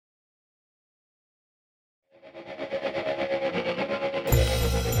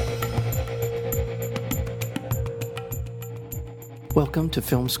Welcome to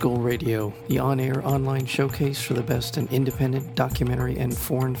Film School Radio, the on-air online showcase for the best in independent documentary and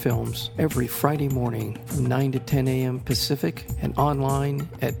foreign films, every Friday morning from 9 to 10 a.m. Pacific and online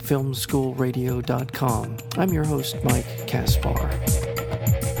at filmschoolradio.com. I'm your host, Mike Kaspar.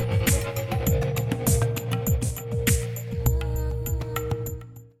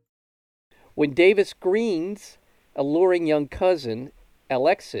 When Davis Green's alluring young cousin,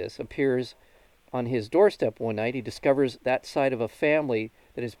 Alexis, appears on his doorstep one night, he discovers that side of a family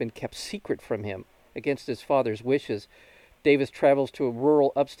that has been kept secret from him. Against his father's wishes, Davis travels to a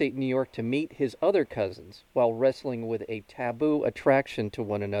rural upstate New York to meet his other cousins. While wrestling with a taboo attraction to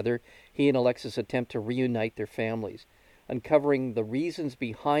one another, he and Alexis attempt to reunite their families, uncovering the reasons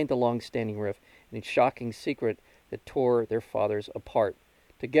behind the long-standing rift and a shocking secret that tore their fathers apart.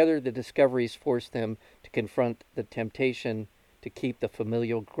 Together, the discoveries force them to confront the temptation to keep the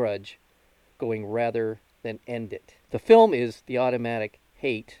familial grudge going rather than end it. The film is The Automatic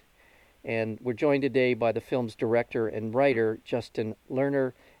Hate, and we're joined today by the film's director and writer, Justin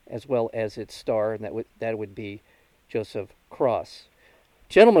Lerner, as well as its star, and that would be Joseph Cross.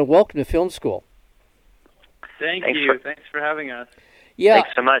 Gentlemen, welcome to Film School. Thanks for having us. Yeah,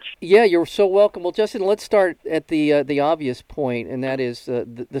 thanks so much. Yeah, you're so welcome. Well, Justin, let's start at the obvious point, and that is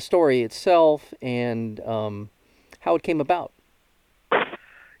the story itself and how it came about.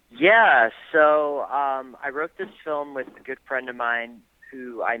 Yeah, so I wrote this film with a good friend of mine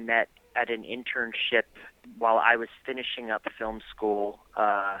who I met at an internship while I was finishing up film school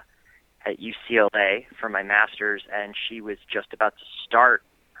at UCLA for my master's, and she was just about to start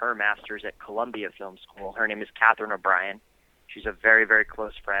her master's at Columbia Film School. Her name is Catherine O'Brien. She's a very, very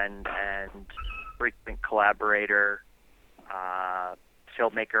close friend and frequent collaborator,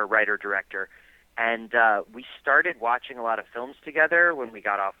 filmmaker, writer, director. And we started watching a lot of films together when we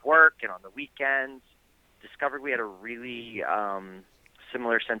got off work and on the weekends. Discovered we had a really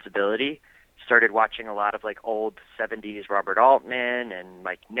similar sensibility. Started watching a lot of like old 70s Robert Altman and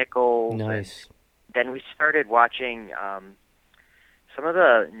Mike Nichols. Nice. And then we started watching some of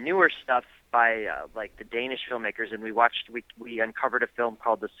the newer stuff by like the Danish filmmakers, and we uncovered a film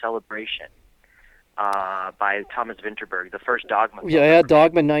called The Celebration. By Thomas Vinterberg, the first Dogma film. Yeah,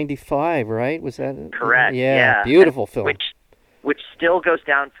 Dogma 95, right? Was that correct? Yeah. Beautiful film. Which still goes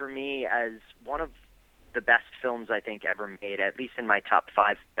down for me as one of the best films I think ever made, at least in my top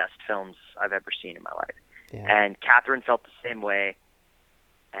 5 best films I've ever seen in my life. Yeah. And Catherine felt the same way,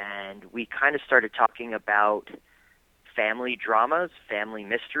 and we kind of started talking about family dramas, family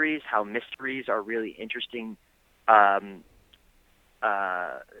mysteries, how mysteries are really interesting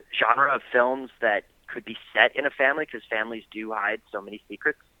genre of films that could be set in a family, because families do hide so many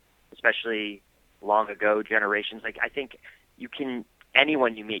secrets, especially long ago generations. Like, I think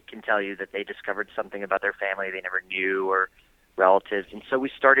anyone you meet can tell you that they discovered something about their family they never knew, or relatives. And so we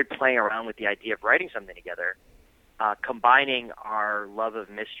started playing around with the idea of writing something together, combining our love of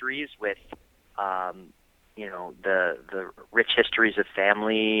mysteries with the rich histories of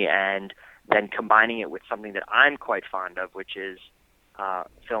family, and then combining it with something that I'm quite fond of, which is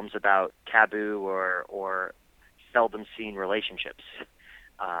films about taboo or seldom seen relationships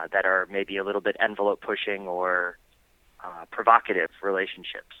that are maybe a little bit envelope pushing or provocative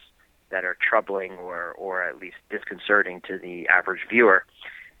relationships that are troubling or at least disconcerting to the average viewer.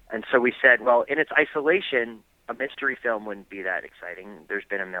 And so we said, well, in its isolation, a mystery film wouldn't be that exciting. There's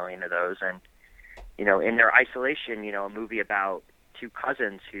been a million of those. And, in their isolation, a movie about 2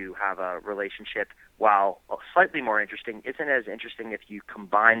 cousins who have a relationship, while slightly more interesting, isn't as interesting if you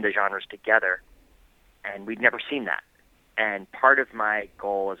combine the genres together. And we'd never seen that. And part of my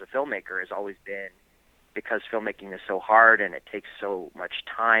goal as a filmmaker has always been, because filmmaking is so hard and it takes so much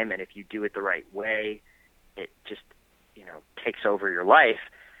time, and if you do it the right way, it just, takes over your life.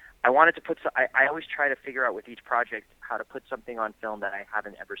 I wanted to I always try to figure out with each project how to put something on film that I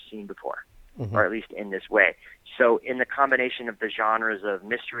haven't ever seen before. Mm-hmm. Or at least in this way. So in the combination of the genres of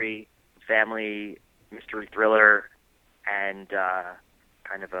mystery, family, mystery thriller, and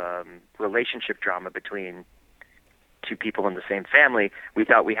kind of a relationship drama between 2 people in the same family, we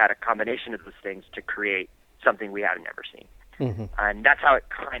thought we had a combination of those things to create something we hadn't ever seen. Mm-hmm. And that's how it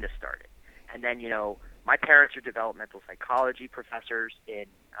kind of started. And then, my parents are developmental psychology professors in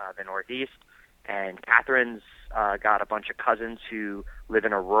the Northeast, and Catherine's got a bunch of cousins who live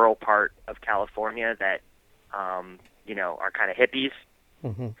in a rural part of California that, are kind of hippies.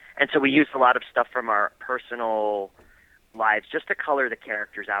 Mm-hmm. And so we used a lot of stuff from our personal lives just to color the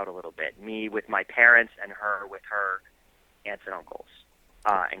characters out a little bit. Me with my parents, and her with her aunts and uncles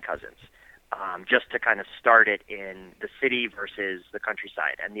and cousins, just to kind of start it in the city versus the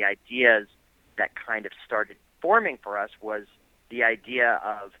countryside. And the ideas that kind of started forming for us was the idea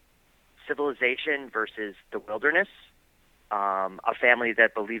of civilization versus the wilderness, a family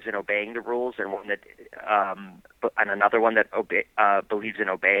that believes in obeying the rules, and one that, and another one that believes in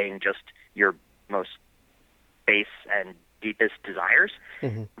obeying just your most base and deepest desires,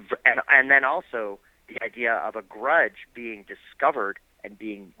 and then also the idea of a grudge being discovered and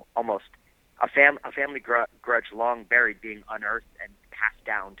being almost a family grudge long buried being unearthed and passed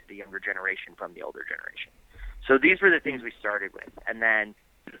down to the younger generation from the older generation. So these were the things we started with, and then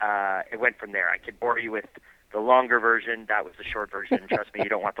it went from there. I could bore you with the longer version. That was the short version. Trust me, you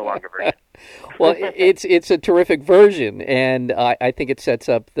don't want the longer version. Well, it's a terrific version, and I think it sets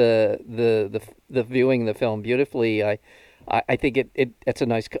up the viewing the film beautifully. I think it's a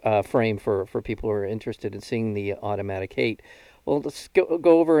nice frame for people who are interested in seeing the Automatic Hate. Well, let's go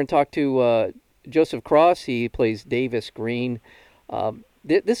over and talk to Joseph Cross. He plays Davis Green.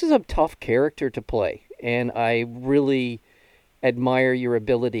 This is a tough character to play, and I really admire your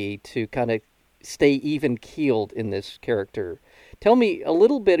ability to kind of stay even-keeled in this character. Tell me a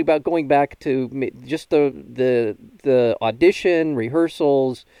little bit about going back to just the audition,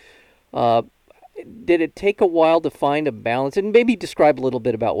 rehearsals. Did it take a while to find a balance? And maybe describe a little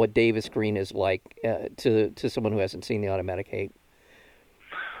bit about what Davis Green is like to someone who hasn't seen The Automatic Hate.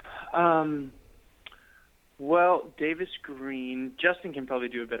 Well, Davis Green, Justin can probably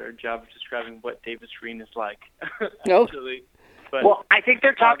do a better job of describing what Davis Green is like, actually. But, well, I think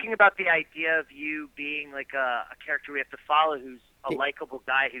they're talking about the idea of you being like a character we have to follow who's a likable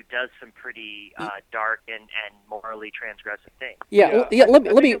guy who does some pretty dark and morally transgressive things. Yeah. Let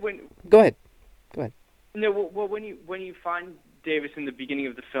me go ahead. No, well, when you find Davis in the beginning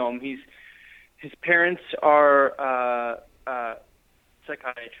of the film, his parents are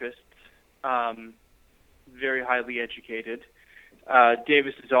psychiatrists, very highly educated.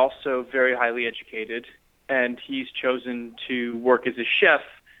 Davis is also very highly educated, and he's chosen to work as a chef,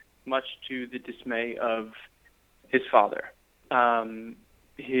 much to the dismay of his father.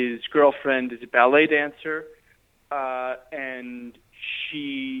 His girlfriend is a ballet dancer, and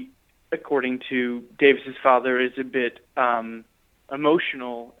she, according to Davis's father, is a bit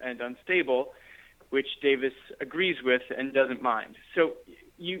emotional and unstable, which Davis agrees with and doesn't mind. So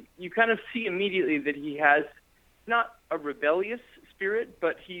you kind of see immediately that he has not a rebellious spirit,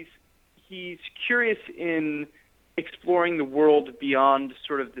 but he's curious in exploring the world beyond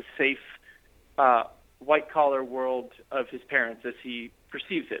sort of the safe white-collar world of his parents as he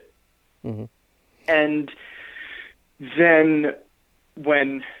perceives it. Mm-hmm. And then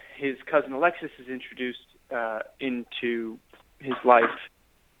when his cousin Alexis is introduced into his life,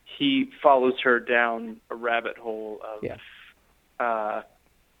 he follows her down a rabbit hole of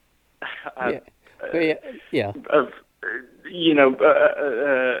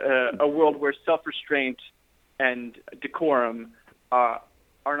a world where self-restraint and decorum are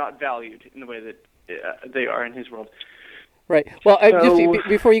not valued in the way that they are in his world. Right. Well, just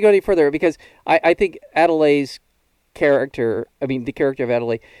before you go any further, because I think Adelaide's character, the character of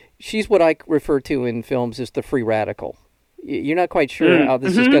Adelaide, she's what I refer to in films as the free radical. You're not quite sure how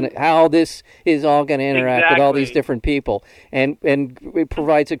this is all gonna interact with all these different people, and it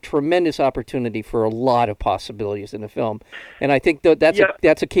provides a tremendous opportunity for a lot of possibilities in the film. And I think that's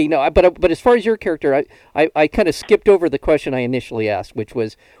a key. No, but as far as your character, I kind of skipped over the question I initially asked, which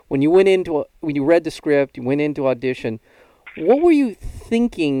was when you read the script, you went into audition. What were you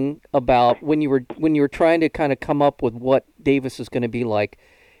thinking about when you were trying to kind of come up with what Davis is going to be like?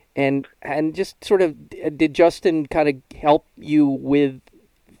 And just sort of, did Justin kind of help you with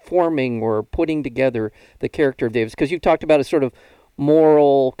forming or putting together the character of Davis? Because you talked about a sort of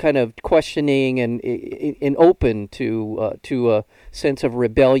moral kind of questioning and open to a sense of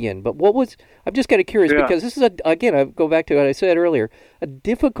rebellion. But I'm just kind of curious because this is I go back to what I said earlier, a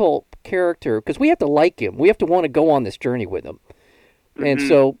difficult character because we have to like him. We have to want to go on this journey with him. And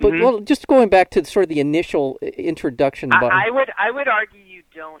so, well, just going back to sort of the initial introduction. I would argue you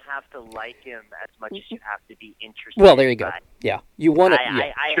don't have to like him as much as you have to be interested. Well, there you go. Yeah, you want to.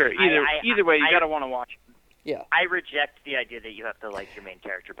 Sure. Either way, you got to want to watch him. Yeah. I reject the idea that you have to like your main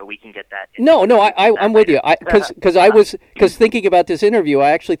character, but we can get that. I'm with you. Because thinking about this interview,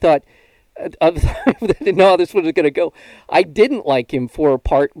 I actually thought. I didn't know how this was going to go. I didn't like him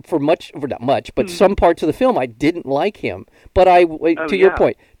not much, but some parts of the film I didn't like him. But to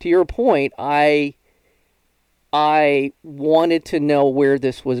your point, I wanted to know where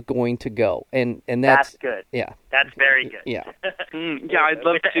this was going to go, and that's good. Yeah, that's very good. Yeah, I'd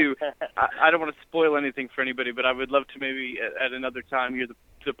love to. I don't want to spoil anything for anybody, but I would love to maybe at another time hear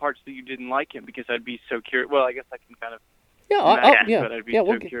the parts that you didn't like him because I'd be so curious. Well, I guess I can kind of. But I'd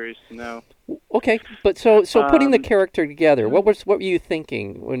be curious to know. Okay, but so putting the character together, what were you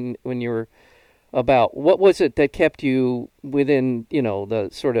thinking when you were about? What was it that kept you within, the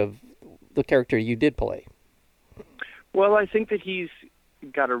sort of the character you did play? Well, I think that he's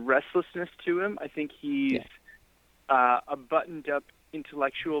got a restlessness to him. I think he's a buttoned-up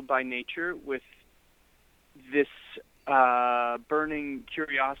intellectual by nature with this burning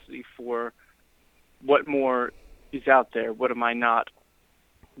curiosity for what more is out there. What am I not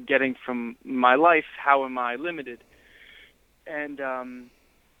getting from my life? How am I limited? And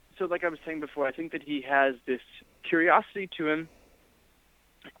so like I was saying before, I think that he has this curiosity to him,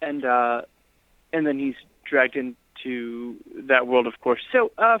 and then he's dragged into that world, of course.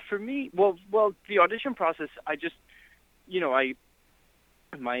 So for me, well, the audition process, I just,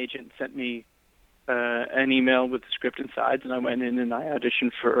 my agent sent me an email with the script and sides, and I went in and I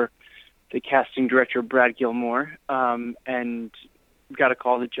auditioned for the casting director, Brad Gilmore, and got a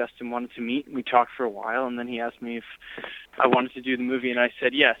call that Justin wanted to meet. We talked for a while, and then he asked me if I wanted to do the movie, and I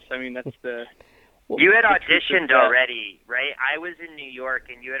said yes. I mean, that's the... You had auditioned already, right? I was in New York,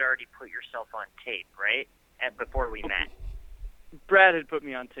 and you had already put yourself on tape, right? Before we met. Brad had put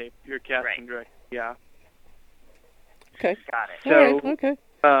me on tape. Your casting director, yeah. Okay, got it. So, all right. Okay,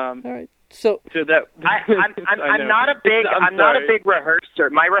 all right. So that I'm not a big rehearser.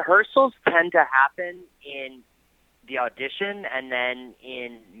 My rehearsals tend to happen in the audition and then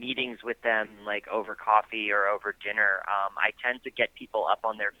in meetings with them, like over coffee or over dinner. I tend to get people up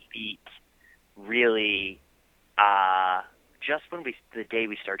on their feet really just the day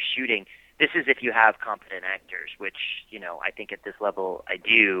we start shooting. This is if you have competent actors, which, I think at this level I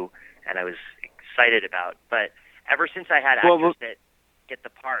do, and I was excited about. But ever since I had actors that get the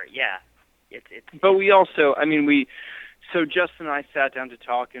part, But we also, so Justin and I sat down to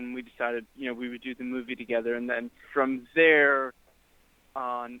talk, and we decided, we would do the movie together. And then from there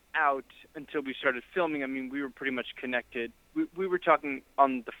on out until we started filming, we were pretty much connected. We were talking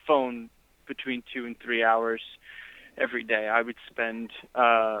on the phone between 2 and 3 hours every day. I would spend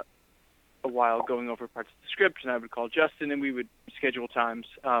a while going over parts of the script, and I would call Justin, and we would schedule times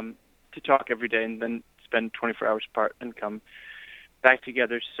to talk every day, and then spend 24 hours apart and come back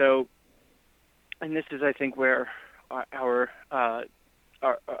together. So, and this is, I think, where our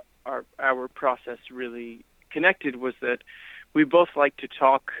process really connected, was that we both like to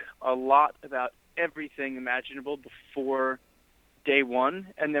talk a lot about everything imaginable before day one,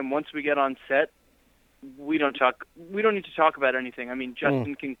 and then once we get on set, we don't need to talk about anything.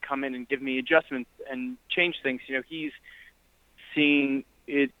 Justin can come in and give me adjustments and change things. He's seeing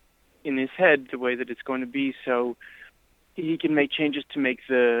it in his head the way that it's going to be, so he can make changes to make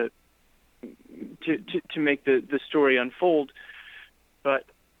the story unfold. But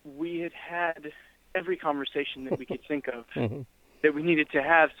we had every conversation that we could think of that we needed to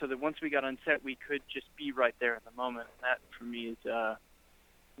have, so that once we got on set, we could just be right there in the moment. And that, for me, is a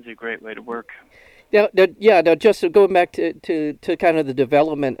great way to work. Now, just going back to kind of the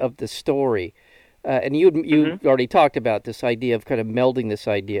development of the story, and you already talked about this idea of kind of melding this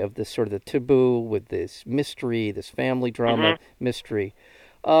idea of this sort of the taboo with this mystery, this family drama mystery.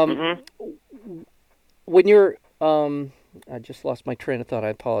 When you're, I just lost my train of thought. I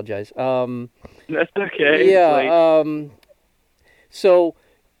apologize. That's okay. Yeah. So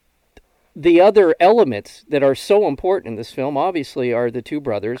the other elements that are so important in this film, obviously, are the two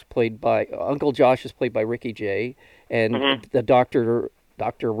brothers played by Uncle Josh is played by Ricky Jay, and the Dr.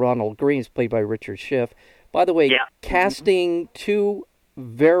 Ronald Green is played by Richard Schiff. By the way, casting two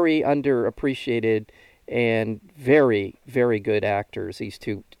very underappreciated and very, very good actors. These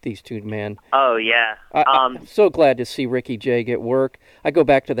two men. Oh yeah. I'm so glad to see Ricky Jay get work. I go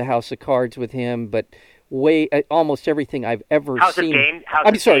back to the House of Cards with him, but almost everything I've ever seen.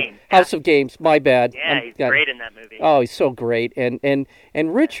 House of Games. My bad. Yeah, he's great in that movie. Oh, he's so great. And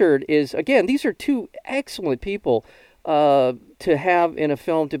Richard is, again, these are two excellent people to have in a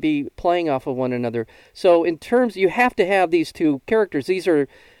film, to be playing off of one another. So in terms, you have to have these two characters. These are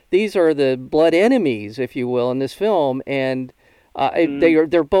the blood enemies, if you will, in this film, and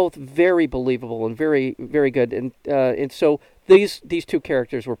they're both very believable and very, very good. And so these two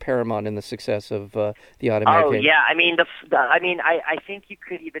characters were paramount in the success of the Automatic Game. Oh yeah, I think you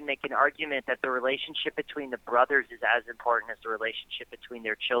could even make an argument that the relationship between the brothers is as important as the relationship between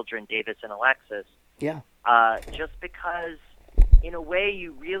their children, Davis and Alexis. Yeah. Just because, in a way,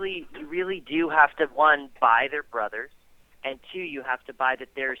 you really do have to, one, buy their brothers, and two, you have to buy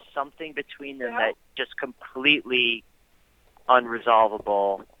that there's something between them that just completely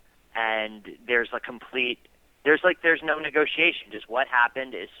unresolvable, and there's no negotiation. Just what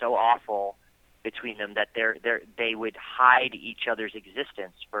happened is so awful between them that they would hide each other's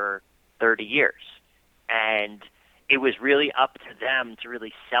existence for 30 years. And it was really up to them to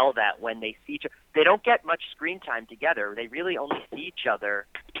really sell that when they see each other. They don't get much screen time together. They really only see each other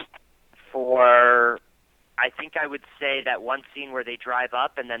for, I think I would say, that one scene where they drive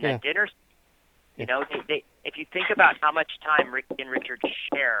up and then that dinner. You know, they if you think about how much time Ricky and Richard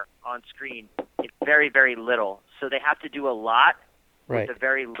share on screen, it's very, very little. So they have to do a lot with a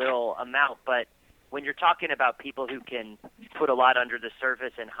very little amount. But when you're talking about people who can put a lot under the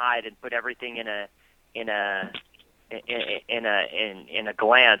surface and hide and put everything in a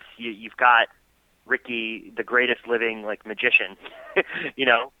glance, you've got Ricky, the greatest living like magician. You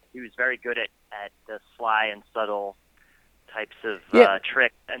know, he was very good at the sly and subtle types of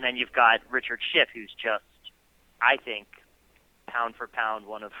tricks. And then you've got Richard Schiff, who's just, I think, pound for pound,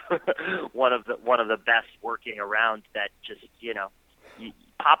 one of the best working around. That just, you know,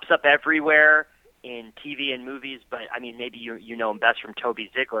 pops up everywhere in TV and movies. But I mean, maybe you know him best from Toby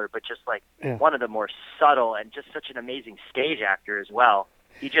Ziegler, but just like one of the more subtle and just such an amazing stage actor as well.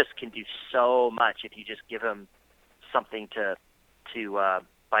 He just can do so much if you just give him something to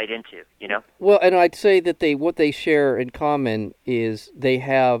bite into, you know? Well, and I'd say that what they share in common is they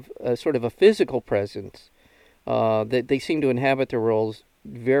have a sort of a physical presence. That they seem to inhabit their roles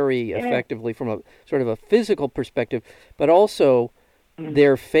very effectively from a sort of a physical perspective, but also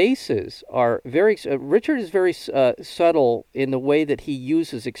their faces are very. Richard is very subtle in the way that he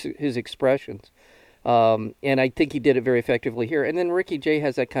uses his expressions, and I think he did it very effectively here. And then Ricky Jay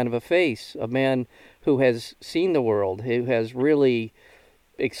has that kind of a face, a man who has seen the world, who has really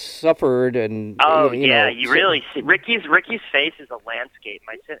suffered and you really see Ricky's face is a landscape.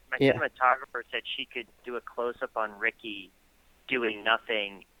 My cinematographer said she could do a close up on Ricky doing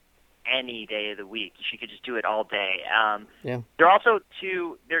nothing any day of the week. She could just do it all day. There's also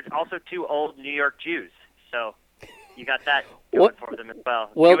two old New York Jews, so you got that going for them as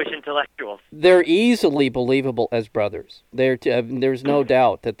well. Jewish intellectuals. They're easily believable as brothers. There's no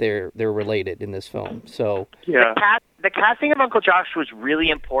doubt that they're related in this film. So the casting of Uncle Josh was really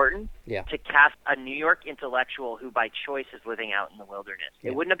important to cast a New York intellectual who by choice is living out in the wilderness.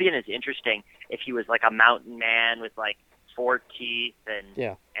 It wouldn't have been as interesting if he was like a mountain man with like 4 teeth and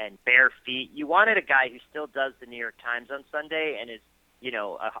bare feet. You wanted a guy who still does the New York Times on Sunday and is, you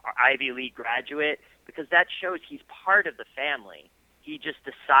know, a Ivy League graduate, because that shows he's part of the family. He just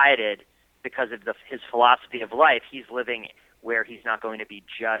decided, because of his philosophy of life, he's living where he's not going to be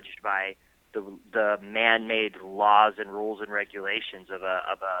judged by the man-made laws and rules and regulations of a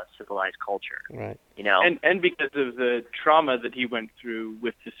civilized culture. Right. You know, and because of the trauma that he went through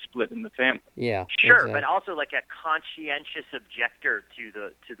with the split in the family. Yeah. Sure, exactly. But also like a conscientious objector to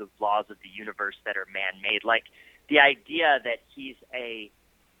the laws of the universe that are man-made. Like the idea that he's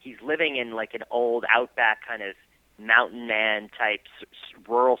living in like an old outback kind of mountain man type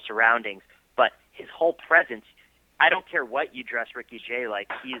rural surroundings, but his whole presence, I don't care what you dress Ricky Jay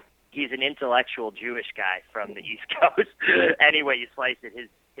like, he's an intellectual Jewish guy from the East Coast. Any way you slice it,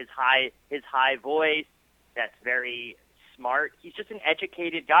 his high voice, that's very smart. He's just an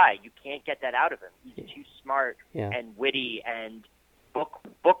educated guy. You can't get that out of him. He's too smart and witty and book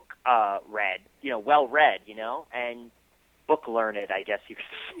read, you know, well read, you know, and book learned, I guess you could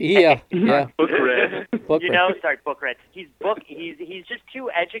say. Book read. Book read. He's just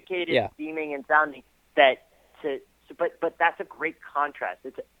too educated, seeming and sounding but that's a great contrast.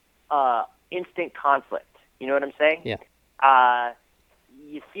 It's instant conflict. You know what I'm saying? Yeah.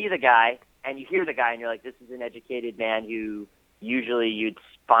 You see the guy and you hear the guy and you're like, this is an educated man who usually you'd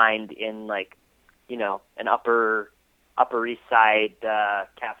find in like, you know, an Upper East Side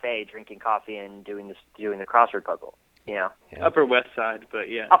cafe drinking coffee and doing the crossword puzzle. You know, Upper West Side, but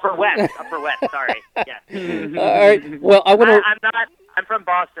Upper West. Sorry, All right. Well, I'm from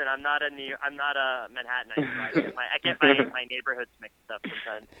Boston. I'm not a Manhattanite. I get my neighborhoods mixed up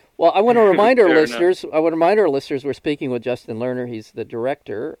sometimes. Well, I want to remind our listeners. We're speaking with Justin Lerner. He's the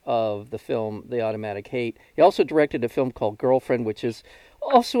director of the film The Automatic Hate. He also directed a film called Girlfriend, which is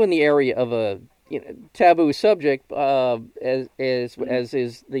also in the area of a taboo subject, as is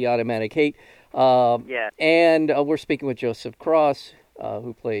The Automatic Hate. And we're speaking with Joseph Cross,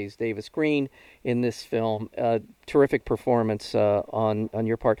 who plays Davis Green in this film. Terrific performance on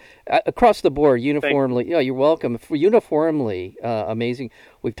your part. Across the board, uniformly. Yeah, you're welcome. Uniformly amazing.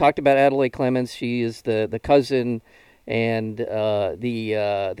 We've talked about Adelaide Clemens. She is the cousin and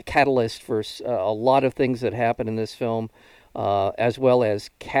the catalyst for a lot of things that happen in this film, as well as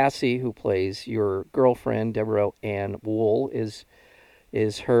Cassie, who plays your girlfriend, Deborah Ann Wool,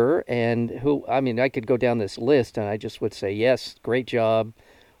 is her, and who, I mean, I could go down this list, and I just would say, yes, great job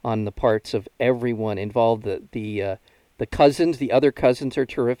on the parts of everyone involved. The cousins, the other cousins are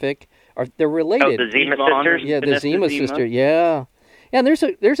terrific. they're related. Oh, the Zima Yvonne sisters. and Yeah, the Vanessa Zima sister. Yeah, yeah. And there's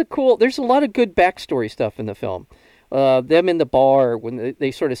a lot of good backstory stuff in the film. Them in the bar when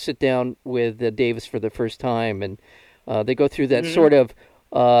they sort of sit down with Davis for the first time, and they go through that sort of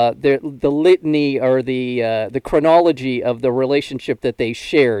the litany or the chronology of the relationship that they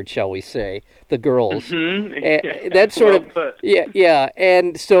shared, shall we say, the girls. And that sort of yeah.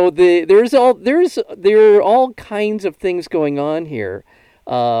 And so there are all kinds of things going on here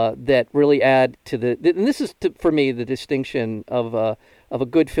that really add to and this is for me the distinction of a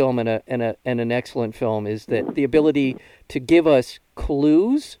good film and an excellent film is that the ability to give us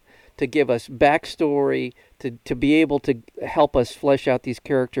clues, to give us backstory, to be able to help us flesh out these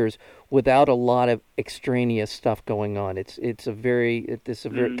characters without a lot of extraneous stuff going on. It's a very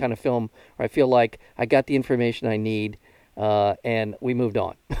kind of film where I feel like I got the information I need, and we moved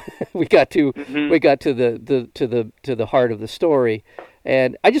on. we got to the heart of the story,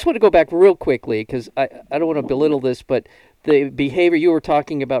 and I just want to go back real quickly because I don't want to belittle this, but the behavior you were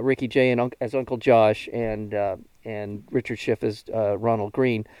talking about Ricky Jay as Uncle Josh and Richard Schiff as Ronald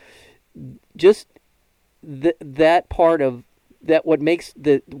Green, just that part of that what makes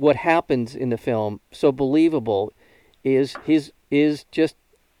what happens in the film so believable is just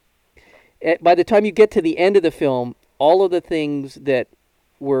by the time you get to the end of the film, all of the things that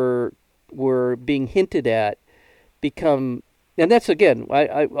were being hinted at become, and that's again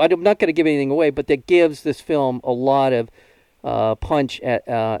I'm not going to give anything away, but that gives this film a lot of punch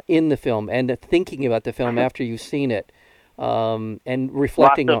in the film and the thinking about the film after you've seen it, and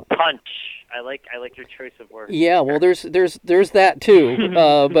reflecting Lots of on punch. I like your choice of words. Yeah, well, there's that too,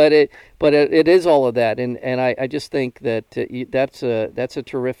 but it is all of that, and I just think that that's a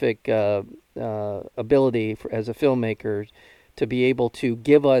terrific ability as a filmmaker to be able to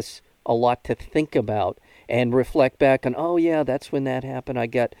give us a lot to think about and reflect back on. Oh yeah, that's when that happened. I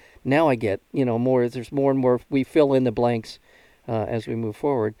get more. There's more and more. We fill in the blanks as we move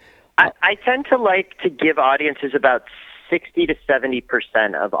forward. I tend to like to give audiences about 60 to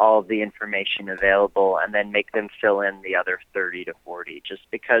 70% of all of the information available and then make them fill in the other 30 to 40, just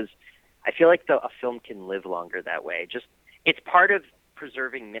because I feel like a film can live longer that way. Just it's part of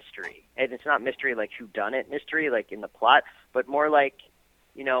preserving mystery. And it's not mystery like whodunit mystery, like in the plot, but more like,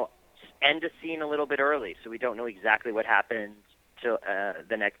 end a scene a little bit early so we don't know exactly what happened till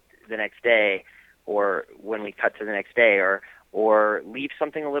the next day, or when we cut to the next day, or leave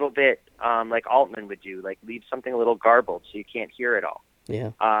something a little bit like Altman would do, like leave something a little garbled so you can't hear it all.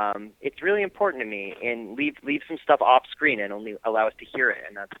 Yeah. It's really important to me, and leave some stuff off screen and only allow us to hear it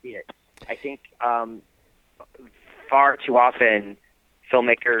and not see it. I think far too often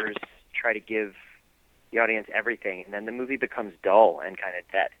filmmakers try to give the audience everything, and then the movie becomes dull and kind of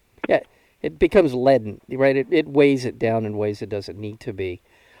dead. Yeah, it becomes leaden, right? It weighs it down in ways it doesn't need to be.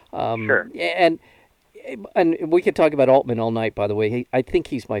 Sure. And we could talk about Altman all night, by the way. I think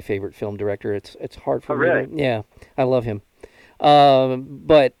he's my favorite film director. It's hard for me. Really? Yeah, I love him.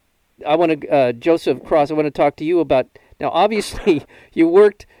 But I want to, Joseph Cross, I want to talk to you about, now obviously you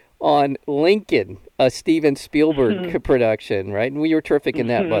worked on Lincoln, a Steven Spielberg production, right? And you were terrific in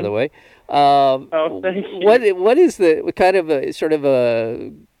that, by the way. Thank you. What is the kind of a sort of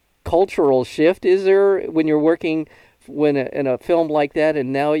a cultural shift is there when you're working in a film like that,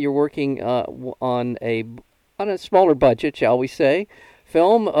 and now you're working on a smaller budget, shall we say,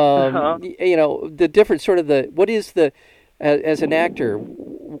 film? The different sort of what is as an actor,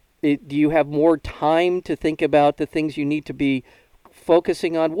 do you have more time to think about the things you need to be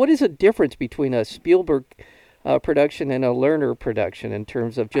focusing on? What is the difference between a Spielberg production and a Lerner production in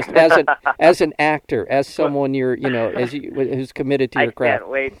terms of just as an actor, as someone who's committed to your craft? I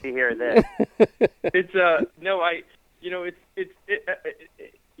can't wait to hear this.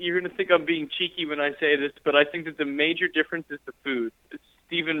 You're going to think I'm being cheeky when I say this, but I think that the major difference is the food.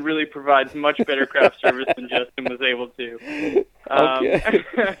 Steven really provides much better craft service than Justin was able to. Okay.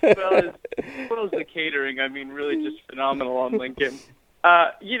 As well as the catering, I mean, really just phenomenal on Lincoln.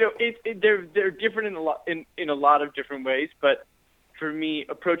 They're different in a lot of different ways, but for me,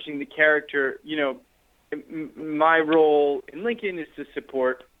 approaching the character, my role in Lincoln is to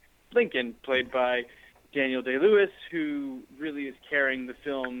support Lincoln, played by Daniel Day-Lewis, who really is carrying the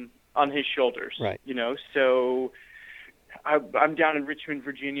film on his shoulders. Right. So I'm down in Richmond,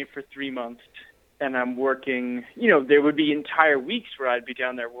 Virginia for 3 months, and I'm working, there would be entire weeks where I'd be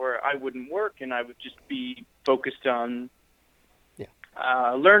down there where I wouldn't work, and I would just be focused on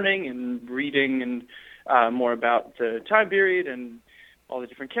learning and reading and more about the time period and all the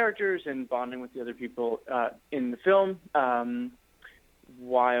different characters and bonding with the other people in the film,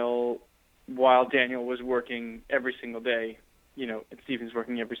 while Daniel was working every single day and Steven's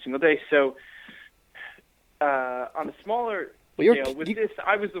working every single day. So on a smaller scale, with this,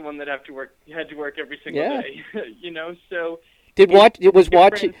 I was the one that had to work every single day. So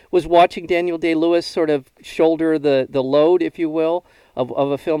was watching Daniel Day-Lewis sort of shoulder the load, if you will,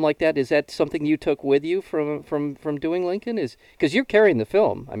 of a film like that? Is that something you took with you from doing Lincoln? Is because you're carrying the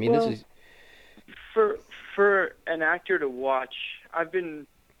film. I mean, this is for an actor to watch. I've been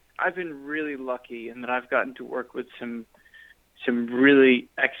really lucky in that I've gotten to work with some really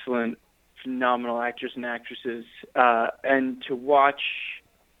excellent, phenomenal actors and actresses, and to watch,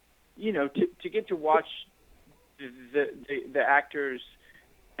 to get to watch the actors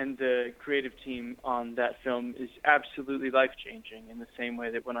and the creative team on that film is absolutely life-changing, in the same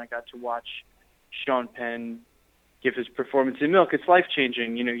way that when I got to watch Sean Penn give his performance in Milk, it's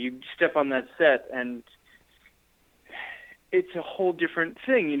life-changing. You step on that set and it's a whole different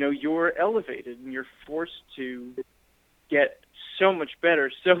thing. You're elevated and you're forced to get so much better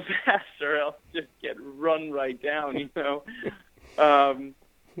so fast, or else just get run right down, So,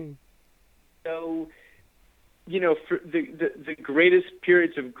 for the greatest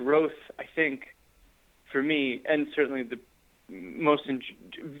periods of growth, I think, for me, and certainly the most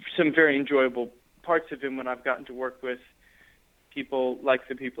some very enjoyable parts of him when I've gotten to work with people like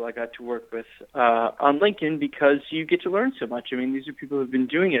the people I got to work with on Lincoln, because you get to learn so much. I mean, these are people who've been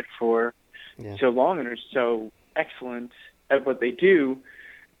doing it for so long and are so excellent at what they do,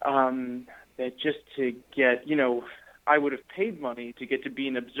 that just to get, I would have paid money to get to be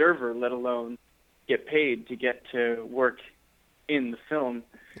an observer, let alone get paid to get to work in the film.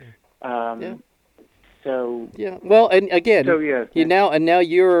 Well, and again, now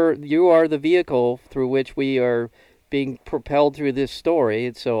you are the vehicle through which we are being propelled through this story.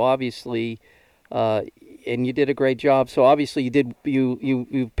 And so obviously, and you did a great job. So obviously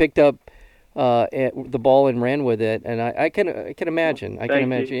you picked up the ball and ran with it, and I can imagine. I can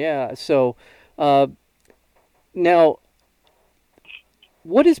imagine. Yeah. So now,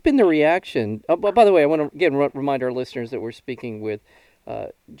 what has been the reaction? By the way, I want to again remind our listeners that we're speaking with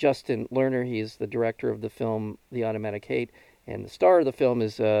Justin Lerner. He is the director of the film The Automatic Hate, and the star of the film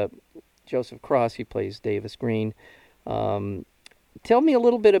is Joseph Cross. He plays Davis Green. Tell me a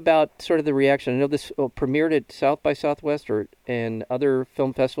little bit about sort of the reaction. I know this premiered at South by Southwest and other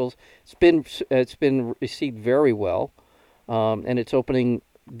film festivals. It's been received very well, and it's opening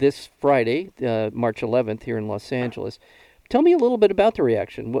this Friday, March 11th, here in Los Angeles. Tell me a little bit about the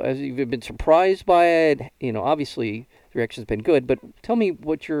reaction. Have you been surprised by it? Obviously the reaction's been good, but tell me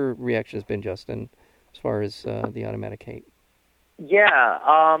what your reaction has been, Justin, as far as The Automatic Hate.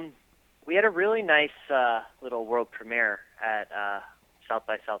 Yeah, we had a really nice little world premiere at South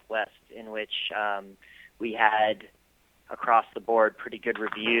by Southwest, in which we had, across the board, pretty good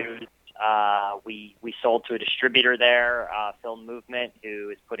reviews. We sold to a distributor there, Film Movement,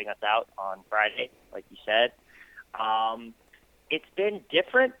 who is putting us out on Friday, like you said. It's been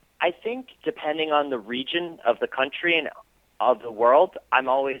different, I think, depending on the region of the country and of the world. I'm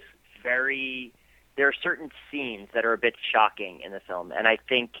always there are certain scenes that are a bit shocking in the film, and I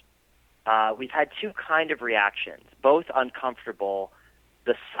think we've had two kind of reactions, both uncomfortable,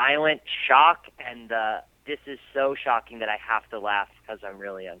 the silent shock and this is so shocking that I have to laugh because I'm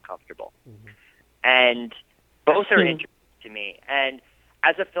really uncomfortable. Mm-hmm. And both are interesting to me. And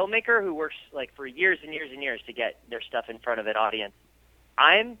as a filmmaker who works for years and years and years to get their stuff in front of an audience,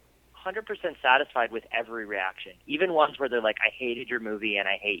 I'm 100% satisfied with every reaction, even ones where they're like, I hated your movie and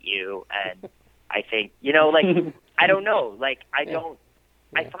I hate you. And I think, I don't know,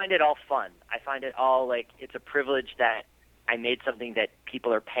 I find it all fun. I find it all it's a privilege that I made something that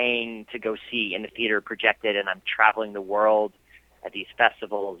people are paying to go see in the theater projected, and I'm traveling the world at these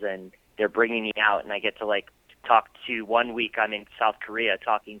festivals, and they're bringing me out, and I get to talk to, one week I'm in South Korea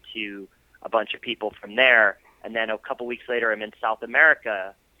talking to a bunch of people from there, and then a couple weeks later I'm in South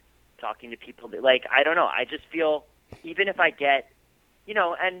America talking to people that, I don't know, I just feel, even if I get,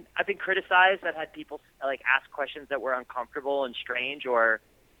 and I've been criticized, I've had people ask questions that were uncomfortable and strange, or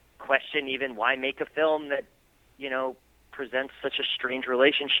question even why make a film that, presents such a strange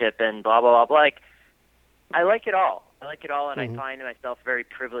relationship and blah, blah, blah, blah. I like it all. And I find myself very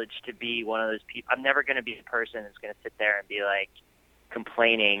privileged to be one of those people. I'm never going to be the person that's going to sit there and be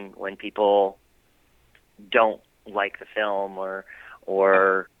complaining when people don't like the film or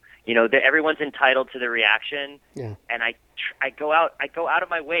everyone's entitled to the reaction. Yeah. And I go out of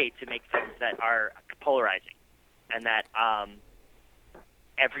my way to make films that are polarizing, and that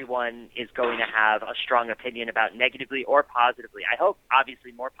everyone is going to have a strong opinion about, negatively or positively. I hope,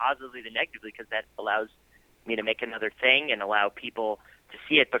 obviously, more positively than negatively, because that allows me to make another thing and allow people to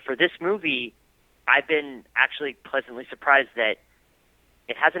see it. But for this movie, I've been actually pleasantly surprised that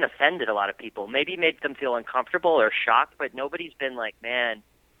it hasn't offended a lot of people. Maybe made them feel uncomfortable or shocked, but nobody's been like, man,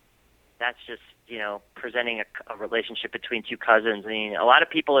 that's just, presenting a relationship between two cousins. I mean, a lot of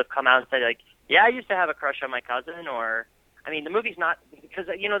people have come out and said, like, yeah, I used to have a crush on my cousin, or, I mean, the movie's not, because,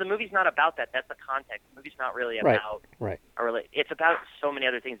 the movie's not about that. That's the context. The movie's not really about, it's about so many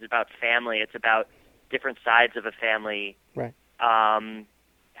other things. It's about family. It's about different sides of a family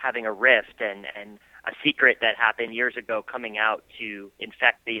having a rift and a secret that happened years ago coming out to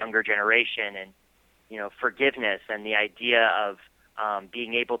infect the younger generation, and forgiveness and the idea of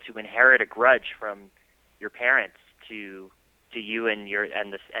being able to inherit a grudge from your parents to you and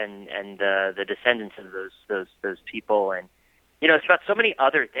the descendants of those people, and it's about so many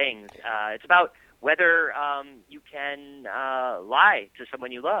other things. It's about whether you can lie to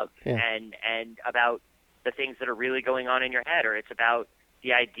someone you love, and about the things that are really going on in your head, or it's about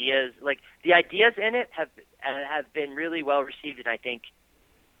the ideas in it have been really well received, and I think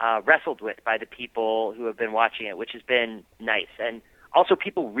wrestled with by the people who have been watching it, which has been nice, and also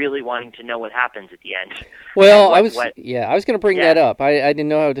people really wanting to know what happens at the end. Well, I was going to bring that up. I didn't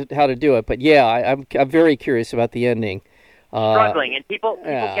know how to do it, but I'm very curious about the ending. Struggling, and people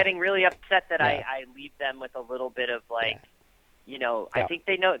getting really upset that I leave them with a little bit of I think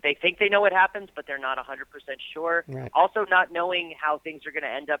they know what happens, but they're not 100% sure. Right. Also, not knowing how things are going to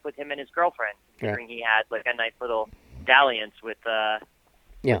end up with him and his girlfriend, considering he had like a nice little dalliance with a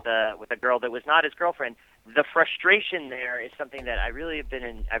girl that was not his girlfriend. The frustration there is something that I've really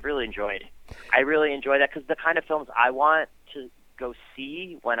enjoyed. I really enjoy that, because the kind of films I want to go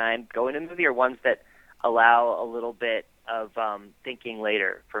see when I'm going to a movie are ones that allow a little bit of thinking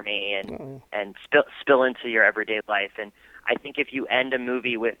later for me, and spill into your everyday life. And I think if you end a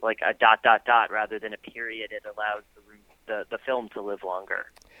movie with like a ... rather than a period, it allows the film to live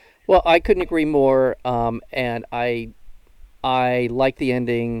longer. Well, I couldn't agree more, and I like the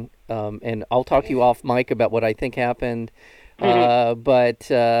ending, and I'll talk to you off mic about what I think happened.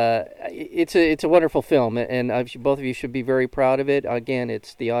 But it's a wonderful film, and both of you should be very proud of it. Again,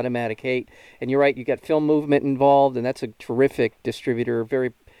 it's The Automatic Hate, and you're right. You got Film Movement involved, and that's a terrific distributor,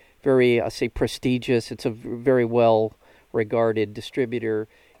 very, very, I say, prestigious. It's a very well-regarded distributor.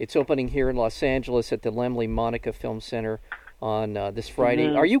 It's opening here in Los Angeles at the Laemmle Monica Film Center on this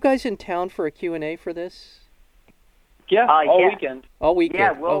Friday. Are you guys in town for a Q&A for this? Yeah, all weekend. All weekend.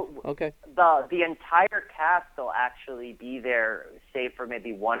 Yeah, well, okay. The entire cast will actually be there, save for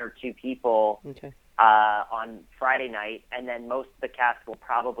maybe one or two people, on Friday night, and then most of the cast will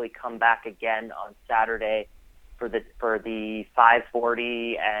probably come back again on Saturday for the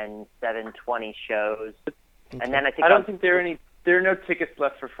 5:40 and 7:20 shows. Okay. And then I think there are no tickets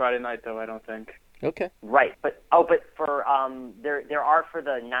left for Friday night, though. I don't think. Okay. Right, but for there are for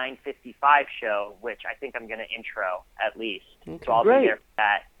the 9:55 show, which I think I'm going to intro at least. Okay. So I'll be there for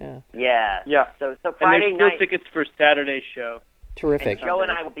that. Yeah. So Friday and there's night. still tickets for Saturday's show. Terrific. And Joe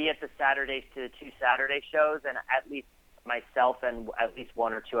and I will be at the two Saturday shows, and at least myself and at least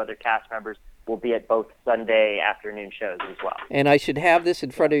one or two other cast members will be at both Sunday afternoon shows as well. And I should have this in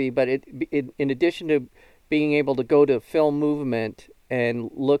front of me, but in addition to being able to go to Film Movement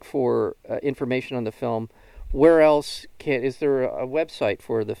and look for information on the film, where else is there a website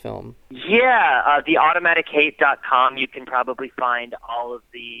for the film? Yeah, theautomatichate.com. You can probably find all of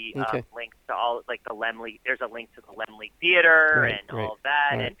the links to all, like the Laemmle. There's a link to the Laemmle Theater all of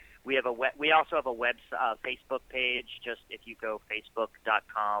that, and we have we also have a Facebook page. Just if you go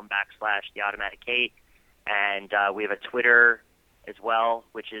facebook.com/theautomatichate, and we have a Twitter as well,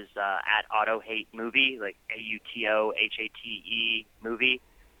 which is at AutoHateMovie, like AUTOHATE movie.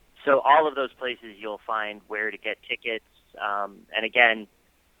 So all of those places you'll find where to get tickets. And again,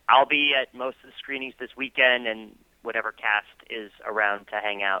 I'll be at most of the screenings this weekend, and whatever cast is around to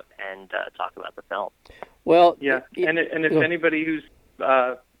hang out and talk about the film. Well, and if anybody who's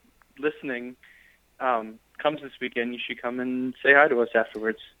listening comes this weekend, you should come and say hi to us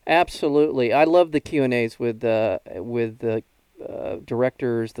afterwards. Absolutely, I love the Q&As with the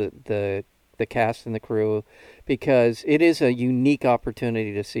directors, the cast and the crew, because it is a unique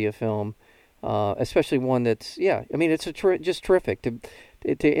opportunity to see a film, especially one that's it's just terrific to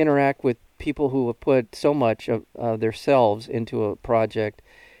interact with people who have put so much of themselves into a project.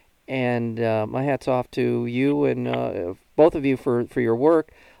 And my hat's off to you and both of you for your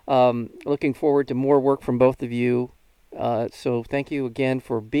work. Looking forward to more work from both of you. So thank you again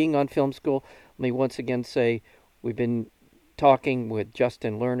for being on Film School. Let me once again say we've been talking with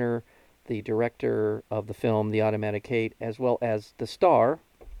Justin Lerner, the director of the film The Automatic Hate, as well as the star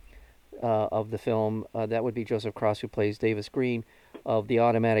of the film. That would be Joseph Cross, who plays Davis Green. of The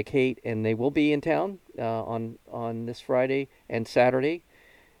Automatic Hate, and they will be in town on this Friday and Saturday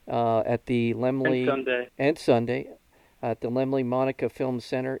at the Laemmle and Sunday at the Laemmle Monica Film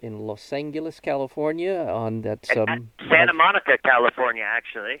Center in Los Angeles, California. Santa Monica, California,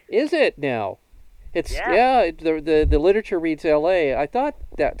 actually. Is it now? It's the literature reads L.A. I thought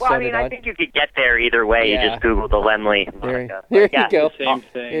that. Well, I mean, I think you could get there either way. Yeah. You just Google the Laemmle Monica. There you go. Same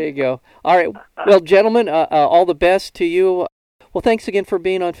thing. There you go. All right. Well, gentlemen, all the best to you. Well, thanks again for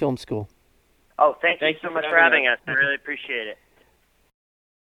being on Film School. Oh, thank you so much for having us. I really appreciate it.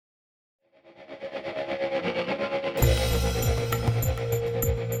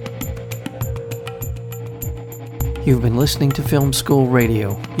 You've been listening to Film School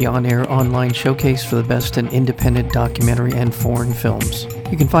Radio, the on-air online showcase for the best in independent documentary and foreign films.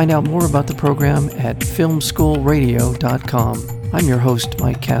 You can find out more about the program at filmschoolradio.com. I'm your host,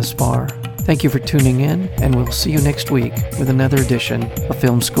 Mike Kaspar. Thank you for tuning in, and we'll see you next week with another edition of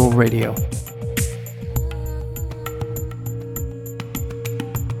Film School Radio.